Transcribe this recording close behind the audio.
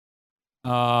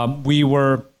We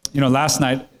were, last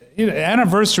night,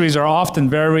 anniversaries are often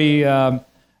very,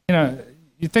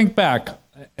 you think back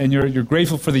and you're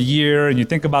grateful for the year and you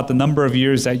think about the number of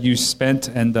years that you spent.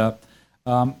 And,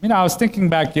 I was thinking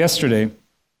back yesterday.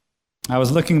 I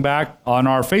was looking back on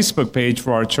our Facebook page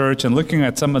for our church and looking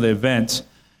at some of the events.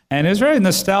 And it was very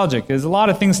nostalgic. There's a lot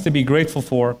of things to be grateful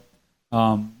for.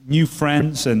 New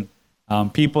friends and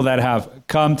people that have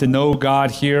come to know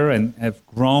God here and have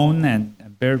grown and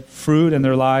bear fruit in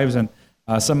their lives, and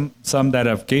some that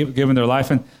have given their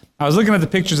life. And I was looking at the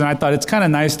pictures, and I thought it's kind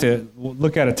of nice to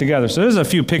look at it together. So there's a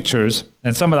few pictures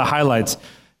and some of the highlights.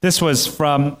 This was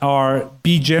from our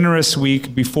Be Generous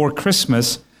week before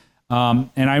Christmas. And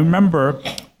I remember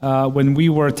when we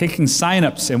were taking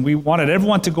sign-ups and we wanted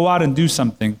everyone to go out and do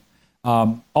something.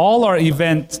 All our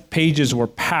event pages were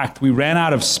packed. We ran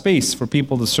out of space for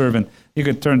people to serve, and you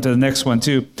could turn to the next one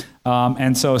too.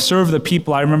 And so serve the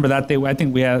people. I remember that day, I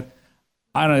think we had,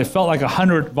 it felt like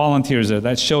 100 volunteers there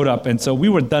that showed up. And so we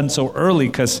were done so early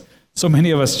because so many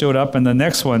of us showed up. And the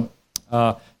next one,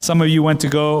 some of you went to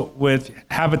go with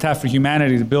Habitat for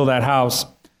Humanity to build that house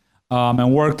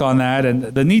and worked on that. And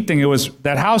the neat thing,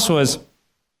 that house was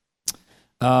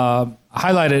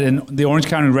highlighted in the Orange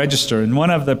County Register, and one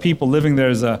of the people living there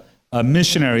is a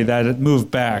missionary that had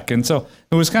moved back, and so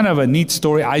it was kind of a neat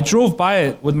story. I drove by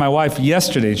it with my wife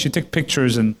yesterday. She took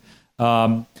pictures, and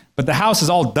but the house is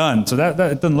all done, so that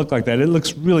it doesn't look like that. It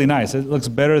looks really nice. It looks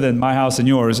better than my house and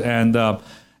yours, and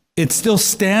it's still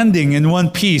standing in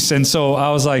one piece. And so I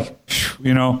was like,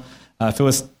 if it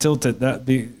was tilted, that'd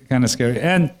be kind of scary.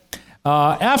 And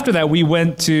after that, we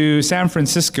went to San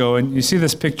Francisco, and you see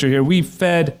this picture here. We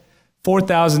fed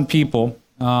 4,000 people,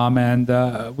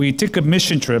 and we took a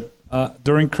mission trip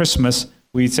during Christmas.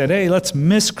 We said, hey, let's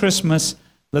miss Christmas.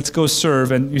 Let's go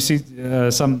serve. And you see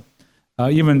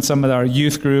even some of our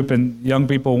youth group and young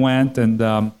people went, and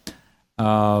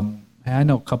I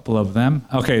know a couple of them.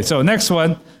 Okay, so next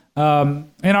one.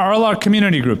 In all our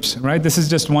community groups, right? This is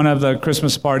just one of the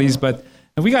Christmas parties, but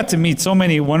we got to meet so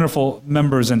many wonderful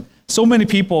members, and so many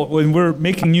people, when we're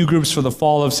making new groups for the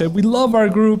fall, have said, we love our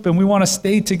group and we want to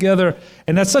stay together.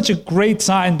 And that's such a great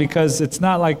sign, because it's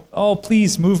not like, oh,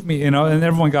 please move me, and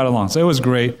everyone got along. So it was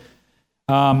great.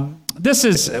 This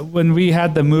is when we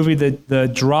had the movie,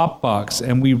 the Dropbox,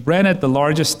 and we rented the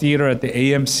largest theater at the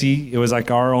AMC. It was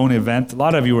like our own event. A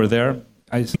lot of you were there.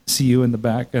 I see you in the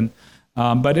back.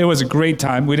 But it was a great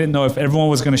time. We didn't know if everyone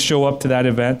was going to show up to that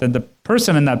event. And the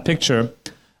person in that picture,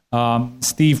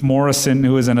 Steve Morrison,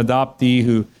 who is an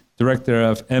adoptee, director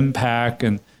of MPAC,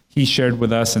 and he shared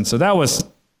with us. And so that was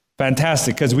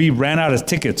fantastic, because we ran out of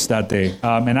tickets that day.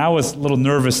 And I was a little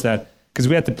nervous because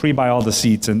we had to pre-buy all the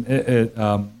seats, and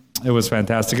it was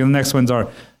fantastic. And the next one's our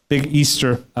big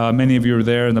Easter. Many of you were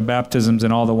there, and the baptisms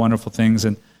and all the wonderful things.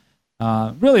 And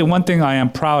really one thing I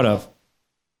am proud of,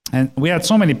 and we had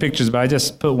so many pictures, but I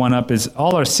just put one up, is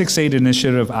all our 6-8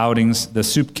 initiative outings, the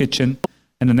soup kitchen,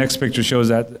 and the next picture shows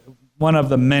that, one of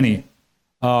the many.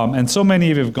 And so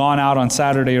many of you have gone out on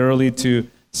Saturday early to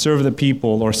serve the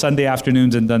people, or Sunday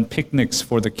afternoons and done picnics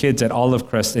for the kids at Olive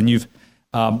Crest, and you've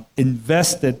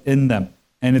invested in them.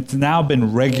 And it's now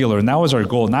been regular, and that was our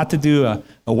goal, not to do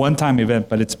a one-time event,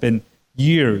 but it's been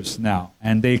years now,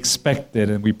 and they expect it,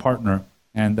 and we partner,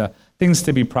 and things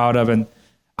to be proud of. And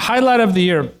highlight of the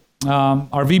year,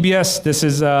 our VBS. This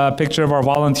is a picture of our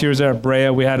volunteers there at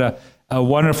Brea. We had a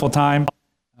wonderful time.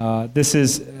 This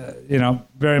is,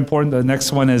 very important. The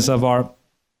next one is of our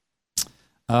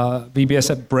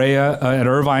VBS at Brea, at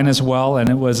Irvine as well, and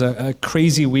it was a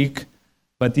crazy week.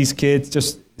 But these kids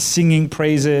just singing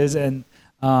praises and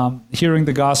hearing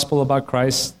the gospel about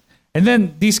Christ. And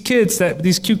then these cute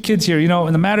kids here, in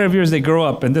a matter of years, they grow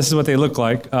up, and this is what they look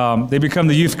like. They become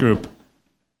the youth group.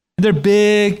 They're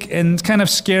big and kind of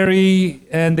scary,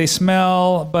 and they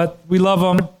smell, but we love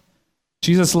them.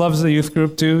 Jesus loves the youth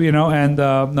group too,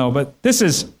 but this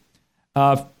is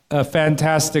a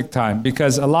fantastic time,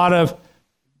 because a lot of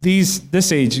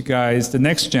this age guys, the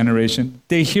next generation,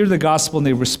 they hear the gospel and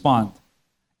they respond.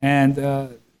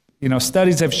 And,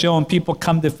 studies have shown people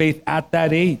come to faith at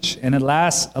that age, and it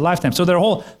lasts a lifetime. So their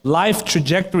whole life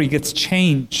trajectory gets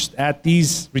changed at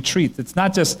these retreats. It's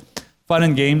not just fun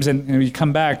and games and you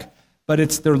come back, but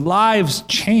it's their lives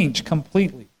change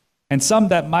completely. And some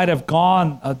that might have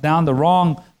gone down the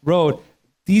wrong road,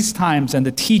 these times, and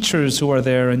the teachers who are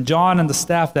there, and John and the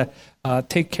staff that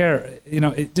take care,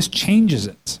 it just changes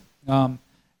it.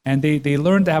 And they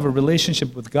learn to have a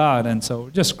relationship with God, and so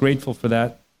we're just grateful for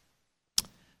that.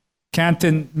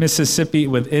 Canton, Mississippi,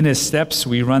 within his steps,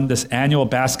 we run this annual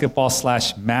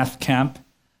basketball/math camp.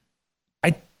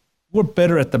 we're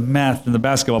better at the math than the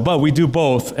basketball, but we do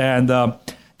both. And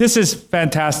this is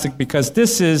fantastic because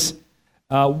this is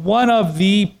one of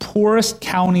the poorest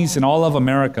counties in all of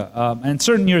America. And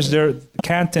certain years there,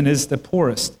 Canton is the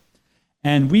poorest.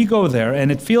 And we go there,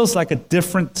 and it feels like a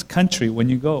different country when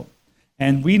you go.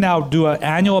 And we now do an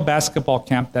annual basketball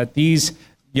camp that these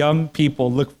young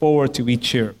people look forward to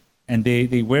each year. And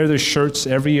they wear their shirts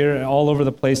every year all over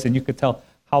the place, and you could tell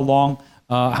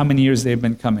how many years they've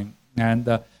been coming.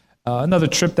 And another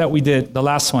trip that we did, the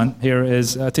last one here,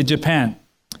 is to Japan.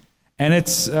 And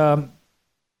it's a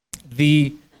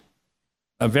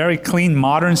very clean,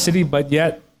 modern city, but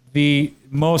yet the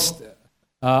most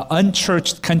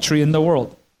unchurched country in the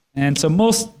world. And so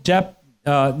most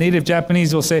native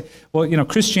Japanese will say, well,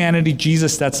 Christianity,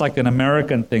 Jesus, that's like an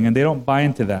American thing, and they don't buy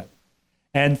into that.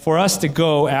 And for us to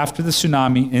go after the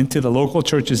tsunami into the local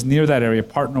churches near that area,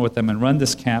 partner with them and run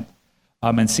this camp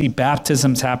and see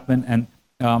baptisms happen.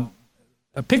 And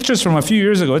pictures from a few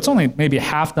years ago, it's only maybe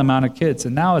half the amount of kids.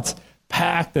 And now it's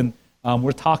packed, and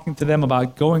we're talking to them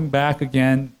about going back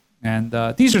again. And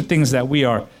these are things that we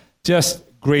are just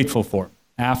grateful for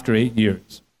after 8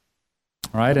 years.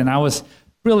 All right, and I was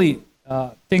really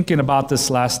thinking about this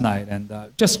last night and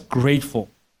just grateful.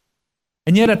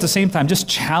 And yet at the same time, just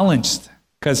challenged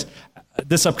because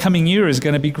this upcoming year is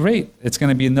going to be great. It's going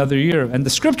to be another year. And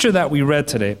the scripture that we read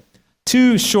today,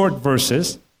 2 short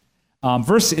verses.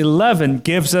 Verse 11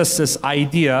 gives us this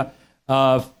idea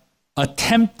of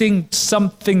attempting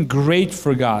something great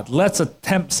for God. Let's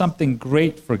attempt something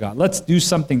great for God. Let's do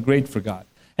something great for God.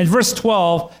 And verse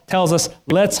 12 tells us,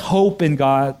 let's hope in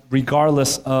God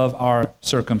regardless of our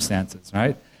circumstances,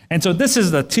 right? And so this is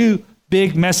the 2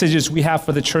 big messages we have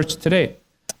for the church today.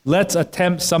 Let's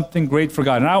attempt something great for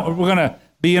God. Now we're going to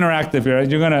be interactive here.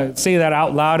 You're going to say that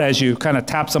out loud as you kind of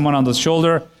tap someone on the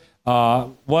shoulder.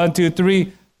 1, 2,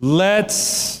 3.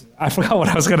 I forgot what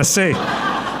I was going to say.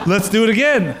 Let's do it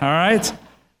again, all right?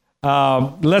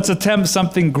 Let's attempt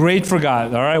something great for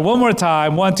God, all right? One more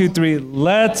time, 1, 2, 3.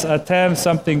 Let's attempt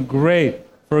something great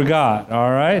for God, all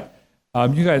right?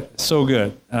 You guys, so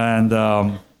good. And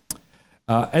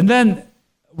then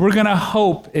we're going to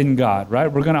hope in God, right?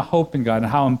 We're going to hope in God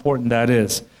and how important that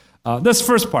is. This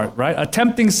first part, right?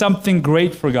 Attempting something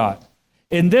great for God.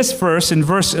 In this verse, in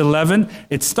verse 11,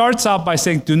 it starts out by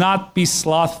saying, do not be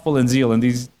slothful in zeal. And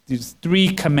these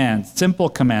 3 commands, simple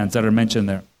commands that are mentioned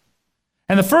there.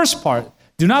 And the first part,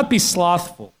 do not be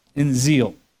slothful in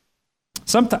zeal.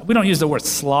 Sometimes we don't use the word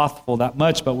slothful that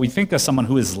much, but we think of someone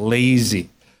who is lazy,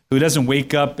 who doesn't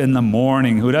wake up in the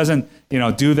morning, who doesn't,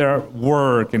 do their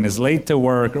work and is late to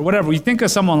work or whatever. We think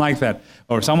of someone like that,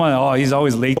 or someone, he's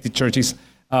always late to church.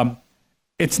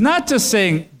 It's not just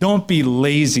saying don't be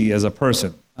lazy as a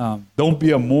person. Don't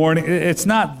be a morning. It's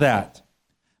not that.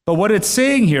 But what it's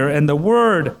saying here, and the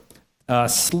word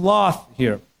sloth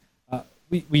here,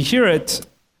 we hear it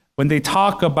when they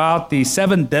talk about the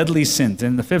 7 deadly sins.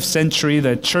 In the 5th century,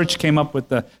 the church came up with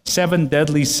the 7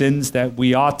 deadly sins that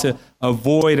we ought to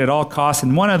avoid at all costs.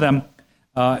 And one of them,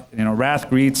 wrath,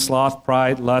 greed, sloth,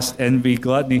 pride, lust, envy,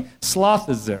 gluttony. Sloth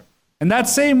is there. And that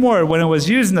same word, when it was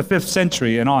used in the 5th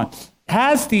century and on,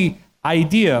 has the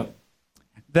idea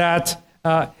that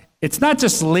it's not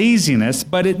just laziness,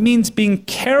 but it means being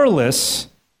careless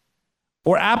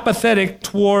or apathetic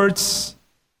towards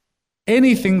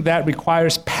anything that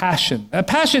requires passion.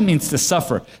 Passion means to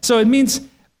suffer. So it means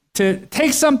to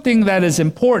take something that is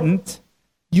important,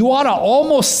 you ought to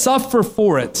almost suffer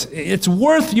for it. It's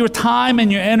worth your time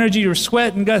and your energy, your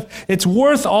sweat and guts. It's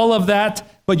worth all of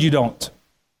that, but you don't.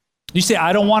 You say,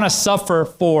 I don't want to suffer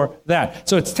for that.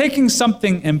 So it's taking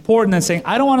something important and saying,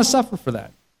 I don't want to suffer for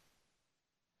that.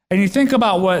 And you think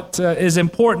about what is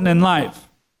important in life.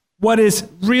 What is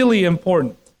really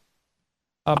important?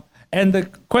 And the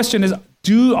question is,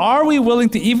 are we willing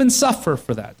to even suffer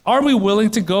for that? Are we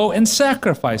willing to go and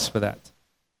sacrifice for that?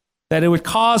 That it would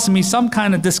cause me some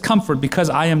kind of discomfort because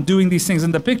I am doing these things.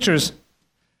 And the pictures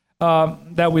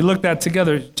that we looked at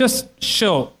together just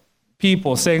show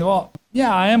people saying, well,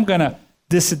 yeah, I am going to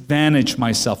disadvantage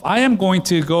myself. I am going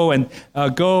to go and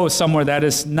go somewhere that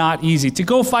is not easy, to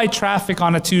go fight traffic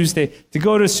on a Tuesday, to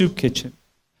go to a soup kitchen,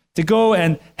 to go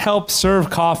and help serve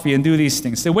coffee and do these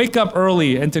things, to wake up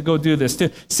early and to go do this, to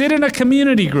sit in a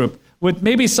community group with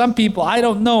maybe some people I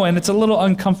don't know and it's a little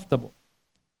uncomfortable.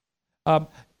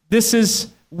 This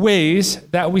is ways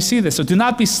that we see this. So do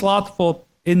not be slothful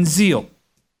in zeal.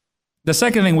 The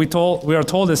second thing we are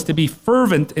told is to be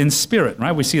fervent in spirit,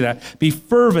 right? We see that. Be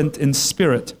fervent in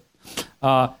spirit.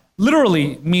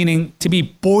 Literally meaning to be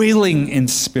boiling in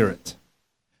spirit.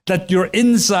 That your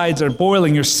insides are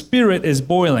boiling, your spirit is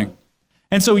boiling.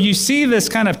 And so you see this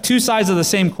kind of two sides of the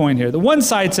same coin here. The one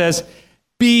side says,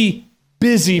 be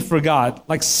busy for God,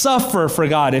 like suffer for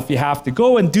God if you have to.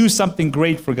 Go and do something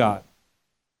great for God.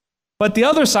 But the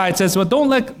other side says, well,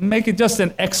 don't make it just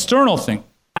an external thing.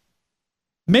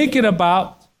 Make it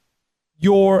about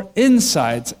your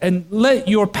insides and let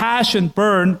your passion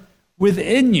burn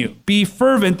within you. Be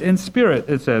fervent in spirit,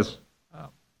 it says.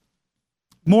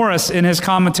 Morris, in his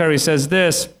commentary, says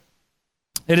this: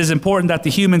 it is important that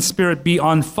the human spirit be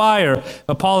on fire,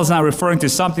 but Paul is not referring to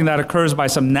something that occurs by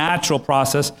some natural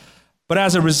process, but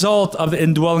as a result of the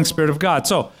indwelling Spirit of God.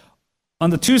 So, on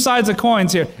the two sides of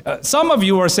coins here, some of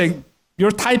you are saying,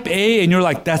 you're type A, and you're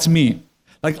like, that's me.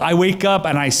 Like, I wake up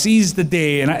and I seize the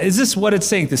day. And is this what it's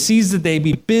saying? To seize the day,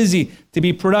 be busy, to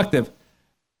be productive.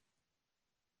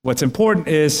 What's important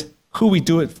is who we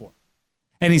do it for.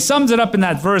 And he sums it up in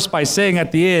that verse by saying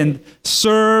at the end,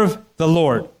 serve the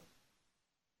Lord.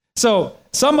 So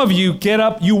some of you get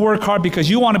up, you work hard because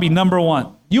you want to be number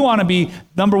one. You want to be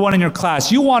number one in your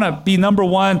class. You want to be number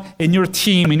one in your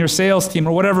team, in your sales team,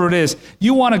 or whatever it is.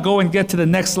 You want to go and get to the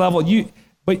next level.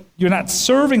 But you're not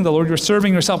serving the Lord, you're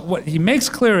serving yourself. What he makes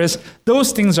clear is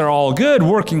those things are all good.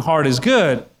 Working hard is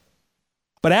good.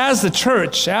 But as the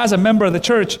church, as a member of the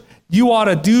church, you ought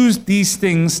to do these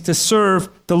things to serve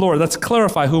the Lord. Let's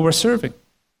clarify who we're serving.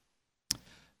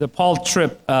 The Paul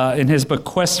Tripp, in his book,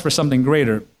 Quest for Something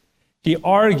Greater, he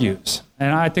argues,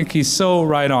 and I think he's so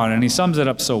right on, and he sums it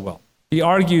up so well. He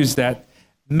argues that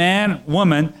man,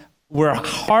 woman, we're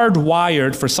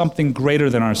hardwired for something greater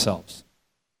than ourselves.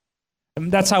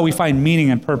 And that's how we find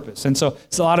meaning and purpose. And so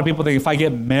a lot of people think if I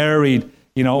get married,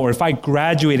 or if I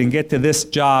graduate and get to this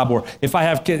job, or if I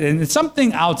have kids, and it's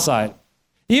something outside.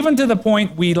 Even to the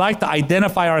point we like to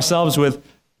identify ourselves with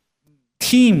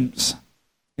teams.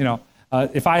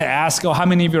 If I ask, how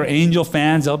many of you are Angel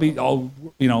fans? They'll be, or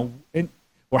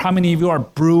how many of you are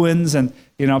Bruins? And,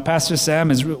 Pastor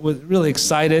Sam is really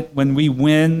excited when we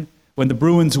win. When the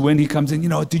Bruins win, he comes in,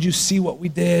 did you see what we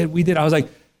did? We did. I was like,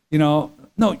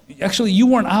 no, actually, you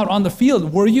weren't out on the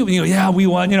field, were you? Yeah, we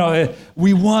won.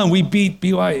 We won. We beat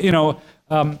BYU.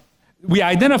 We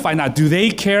identify now. Do they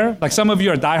care? Like some of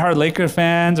you are diehard Laker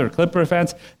fans or Clipper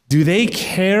fans. Do they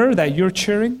care that you're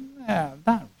cheering?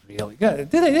 Not really. They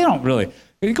don't really.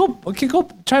 Go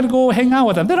try to go hang out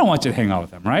with them. They don't want you to hang out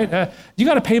with them, right? You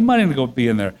got to pay money to go be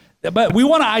in there. But we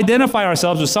want to identify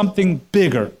ourselves with something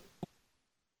bigger.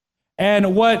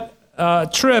 And what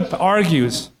Tripp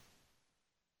argues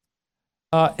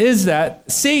is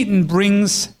that Satan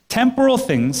brings temporal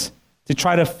things to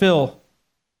try to fill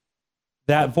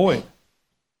that void.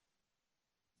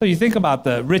 So you think about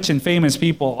the rich and famous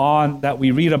people that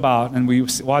we read about and we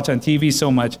watch on TV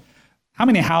so much. How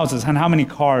many houses and how many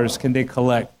cars can they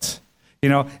collect?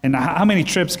 And how many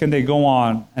trips can they go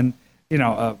on? And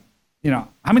how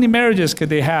many marriages could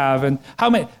they have? And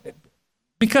how many?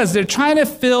 Because they're trying to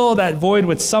fill that void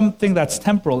with something that's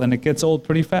temporal, and it gets old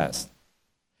pretty fast.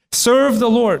 Serve the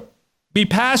Lord. Be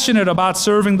passionate about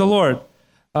serving the Lord.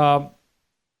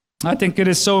 I think it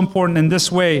is so important in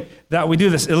this way that we do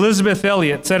this. Elizabeth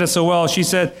Elliot said it so well. She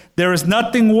said, there is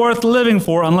nothing worth living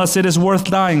for unless it is worth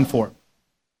dying for.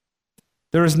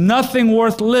 There is nothing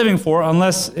worth living for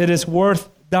unless it is worth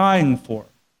dying for.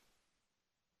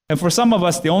 And for some of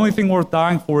us, the only thing worth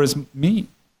dying for is me,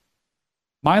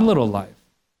 my little life.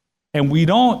 And we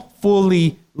don't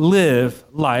fully live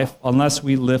life unless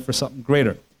we live for something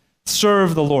greater.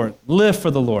 Serve the Lord. Live for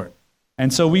the Lord.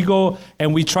 And so we go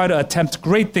and we try to attempt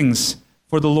great things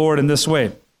for the Lord in this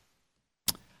way.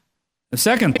 The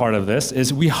second part of this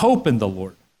is we hope in the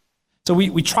Lord. So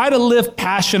we try to live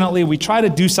passionately. We try to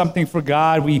do something for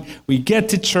God. We get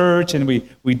to church and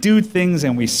we do things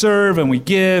and we serve and we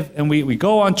give and we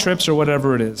go on trips or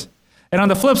whatever it is. And on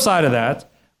the flip side of that,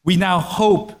 we now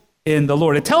hope in the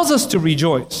Lord. It tells us to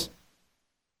rejoice.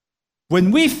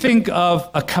 When we think of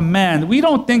a command, we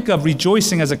don't think of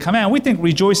rejoicing as a command. We think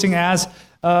rejoicing as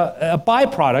a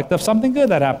byproduct of something good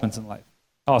that happens in life.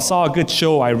 Oh, I saw a good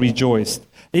show, I rejoiced.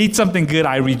 Eat something good,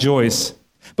 I rejoice.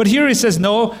 But here he says,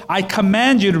 no, I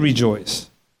command you to rejoice.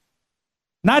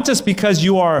 Not just because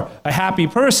you are a happy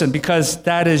person, because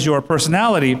that is your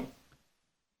personality.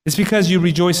 It's because you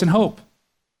rejoice in hope.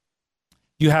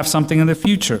 You have something in the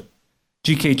future.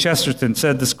 G.K. Chesterton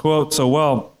said this quote so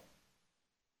well.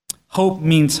 Hope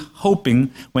means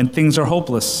hoping when things are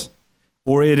hopeless,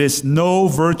 or it is no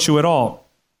virtue at all.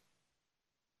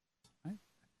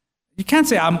 You can't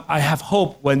say, I have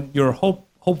hope when you're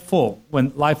hopeful,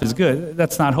 when life is good.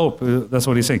 That's not hope. That's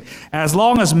what he's saying. As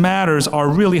long as matters are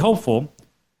really hopeful,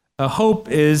 hope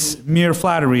is mere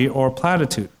flattery or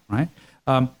platitude, right?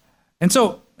 And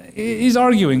so he's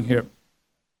arguing here.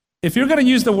 if you're going to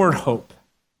use the word hope,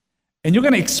 and you're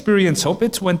going to experience hope,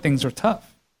 it's when things are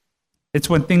tough. It's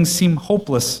when things seem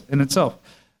hopeless in itself.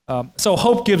 So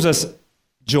hope gives us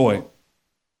joy.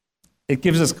 It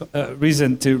gives us a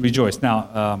reason to rejoice.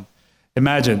 Now,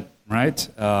 imagine, right?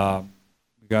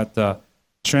 We got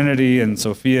Trinity and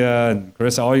Sophia and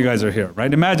Carissa, all you guys are here,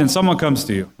 right? Imagine someone comes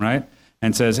to you, right,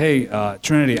 and says, hey,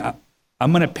 Trinity,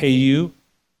 I'm going to pay you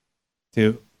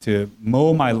to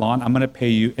mow my lawn. I'm going to pay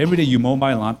you, every day you mow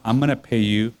my lawn, I'm going to pay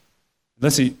you.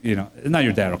 Let's say, not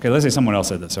your dad, okay? Let's say someone else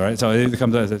said this, all right? So it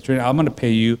comes out and says, Trinity, I'm going to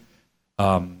pay you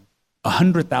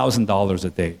 $100,000 a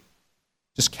day,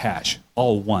 just cash,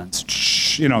 all once,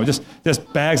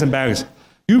 just bags and bags.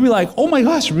 You'd be like, oh my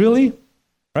gosh, really?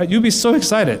 Right? You'd be so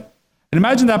excited. And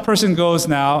imagine that person goes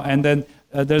now, and then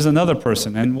there's another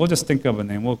person, and we'll just think of a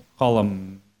name. We'll call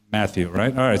him Matthew,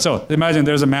 right? All right, so imagine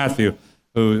there's a Matthew,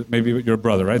 who maybe your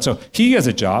brother, right? So he has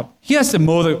a job. He has to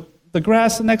mow the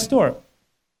grass next door.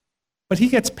 But he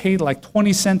gets paid like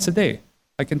 20 cents a day,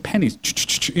 like in pennies.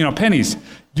 Pennies.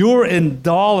 You're in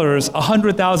dollars,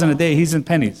 100,000 a day. He's in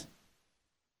pennies.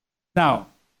 Now,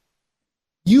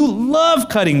 you love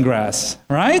cutting grass,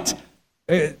 right?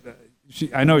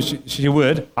 I know she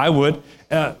would. I would.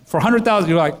 For 100,000,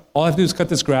 you're like, all I have to do is cut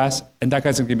this grass, and that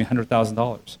guy's going to give me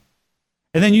 $100,000.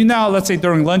 And then let's say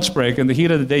during lunch break, in the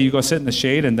heat of the day, you go sit in the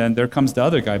shade, and then there comes the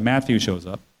other guy, Matthew shows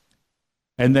up.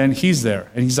 And then he's there,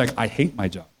 and he's like, I hate my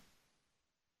job.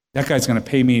 That guy's going to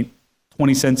pay me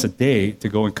 20 cents a day to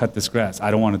go and cut this grass.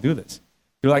 I don't want to do this.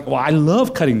 You're like, well, I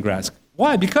love cutting grass.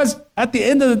 Why? Because at the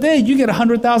end of the day, you get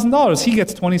 $100,000. He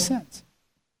gets 20 cents.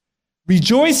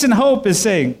 Rejoice in hope is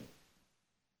saying,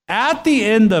 at the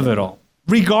end of it all,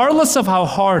 regardless of how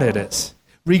hard it is,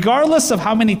 regardless of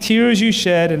how many tears you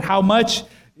shed and how much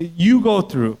you go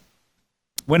through,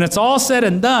 when it's all said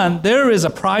and done, there is a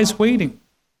prize waiting.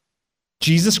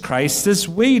 Jesus Christ is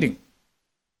waiting.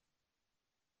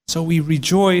 So we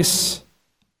rejoice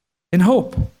in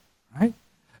hope, right?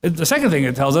 The second thing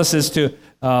it tells us is to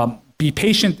be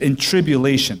patient in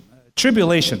tribulation.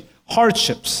 Tribulation,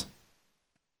 hardships.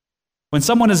 When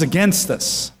someone is against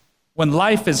us, when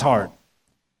life is hard,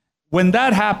 when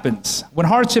that happens, when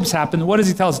hardships happen, what does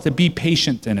he tell us? To be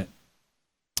patient in it.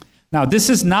 Now, this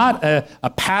is not a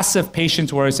passive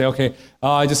patience where I say, okay,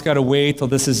 I just got to wait till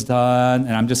this is done,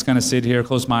 and I'm just going to sit here,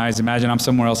 close my eyes, imagine I'm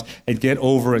somewhere else, and get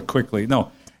over it quickly.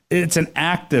 No, it's an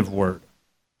active word.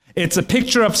 It's a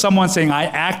picture of someone saying, I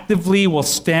actively will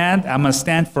stand, I'm going to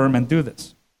stand firm and do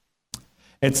this.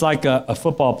 It's like a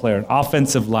football player, an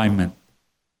offensive lineman,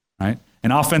 right?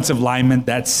 An offensive lineman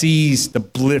that sees the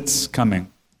blitz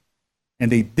coming.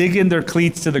 And they dig in their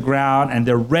cleats to the ground, and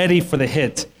they're ready for the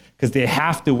hit because they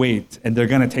have to wait, and they're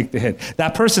going to take the hit.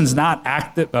 That person's not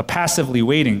passively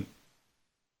waiting.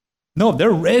 No, they're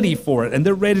ready for it, and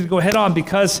they're ready to go head on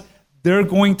because they're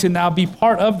going to now be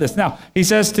part of this. Now, he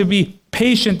says to be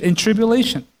patient in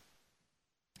tribulation.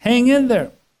 Hang in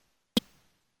there.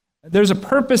 There's a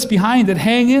purpose behind it.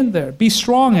 Hang in there. Be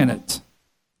strong in it.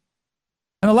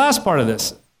 And the last part of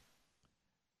this,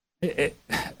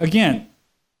 again,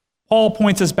 Paul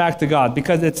points us back to God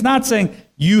because it's not saying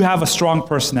you have a strong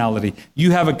personality,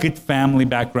 you have a good family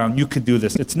background, you could do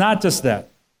this. It's not just that.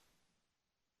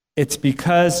 It's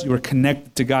because you're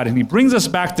connected to God. And he brings us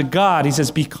back to God. He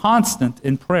says, be constant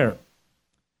in prayer.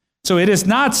 So it is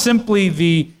not simply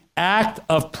the act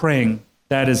of praying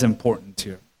that is important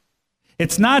here.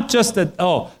 It's not just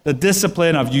the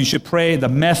discipline of you should pray, the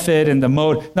method and the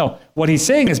mode. No, what he's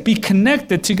saying is be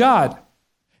connected to God.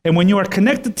 And when you are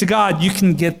connected to God, you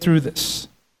can get through this.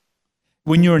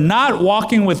 When you're not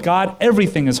walking with God,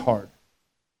 everything is hard.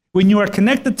 When you are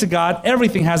connected to God,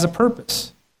 everything has a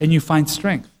purpose, and you find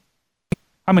strength.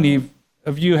 How many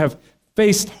of you have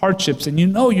faced hardships, and you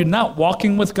know you're not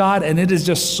walking with God, and it is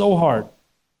just so hard?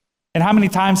 And how many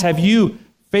times have you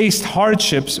faced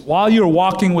hardships while you're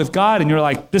walking with God, and you're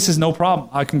like, this is no problem,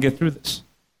 I can get through this?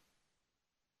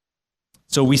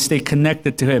 So we stay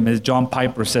connected to him. As John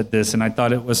Piper said this, and I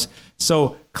thought it was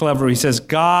so clever. He says,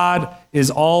 God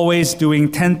is always doing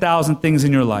 10,000 things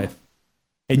in your life,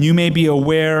 and you may be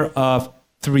aware of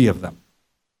 3 of them.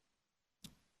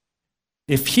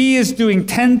 If he is doing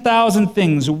 10,000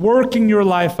 things, working your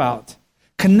life out,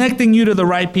 connecting you to the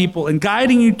right people, and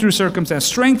guiding you through circumstances,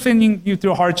 strengthening you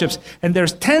through hardships, and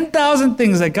there's 10,000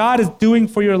 things that God is doing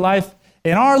for your life,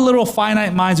 in our little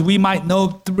finite minds, we might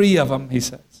know 3 of them, he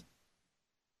says.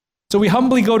 So we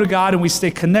humbly go to God and we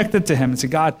stay connected to him and say,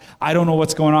 God, I don't know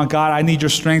what's going on. God, I need your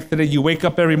strength today. You wake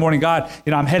up every morning. God,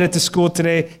 I'm headed to school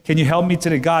today. Can you help me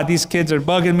today? God, these kids are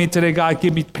bugging me today. God,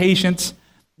 give me patience.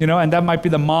 and that might be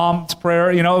the mom's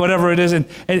prayer, whatever it is.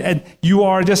 And you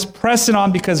are just pressing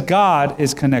on because God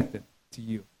is connected to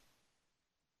you.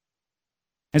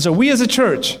 And so we as a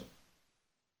church,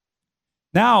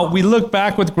 now we look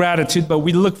back with gratitude, but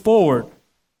we look forward.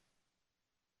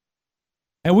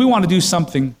 And we want to do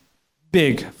something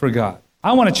big for God.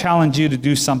 I want to challenge you to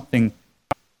do something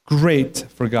great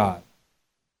for God.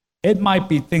 It might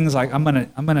be things like I'm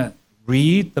gonna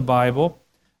read the Bible.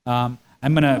 I'm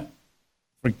gonna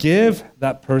forgive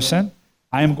that person.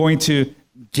 I am going to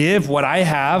give what I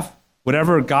have,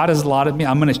 whatever God has allotted me.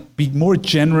 I'm going to be more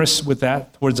generous with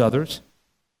that towards others.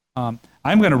 I'm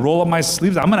going to roll up my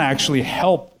sleeves. I'm going to actually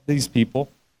help these people.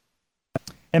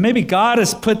 And maybe God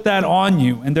has put that on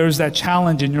you, and there's that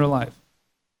challenge in your life.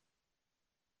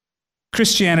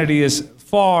 Christianity is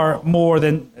far more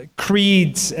than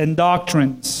creeds and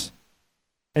doctrines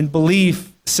and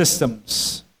belief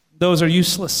systems. Those are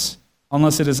useless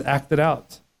unless it is acted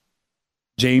out.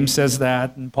 James says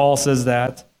that, and Paul says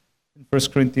that in 1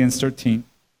 Corinthians 13.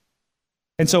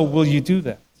 And so will you do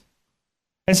that?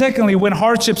 And secondly, when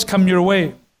hardships come your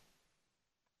way,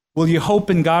 will you hope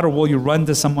in God or will you run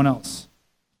to someone else?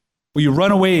 Will you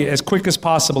run away as quick as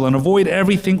possible and avoid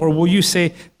everything? Or will you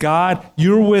say, God,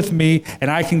 you're with me and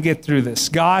I can get through this.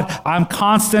 God, I'm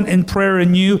constant in prayer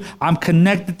in you. I'm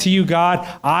connected to you, God.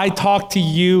 I talk to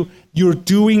you. You're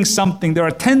doing something. There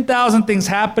are 10,000 things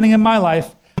happening in my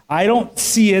life. I don't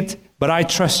see it, but I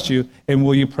trust you. And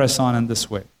will you press on in this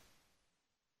way?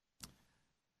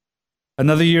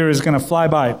 Another year is going to fly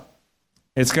by.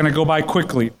 It's going to go by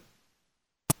quickly.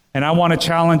 And I want to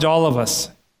challenge all of us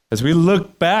as we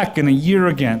look back in a year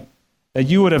again, that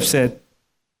you would have said,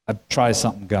 I've tried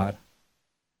something, God.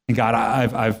 And God,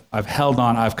 I've held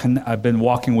on. I've been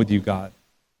walking with you, God.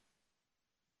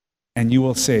 And you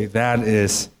will say, that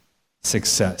is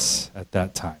success at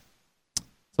that time.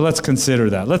 So let's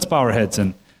consider that. Let's bow our heads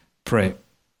and pray.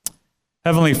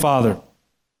 Heavenly Father,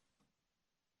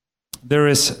 there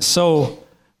is so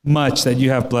much that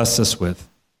you have blessed us with.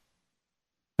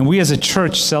 And we as a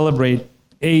church celebrate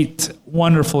 8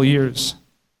 wonderful years.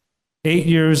 8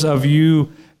 years of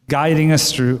you guiding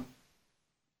us through,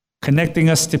 connecting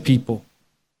us to people.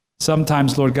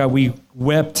 Sometimes, Lord God, we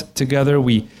wept together,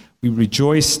 we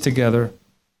rejoiced together.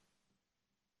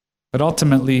 But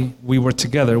ultimately, we were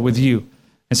together with you.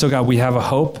 And so, God, we have a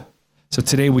hope. So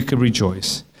today we could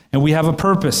rejoice. And we have a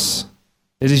purpose.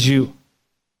 It is you.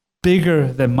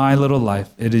 Bigger than my little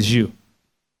life, it is you.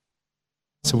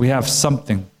 So we have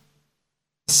something,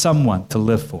 someone to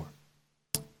live for.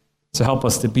 So help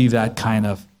us to be that kind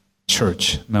of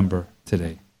church member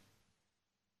today.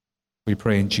 We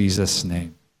pray in Jesus'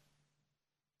 name.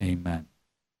 Amen.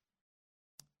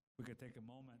 We could take a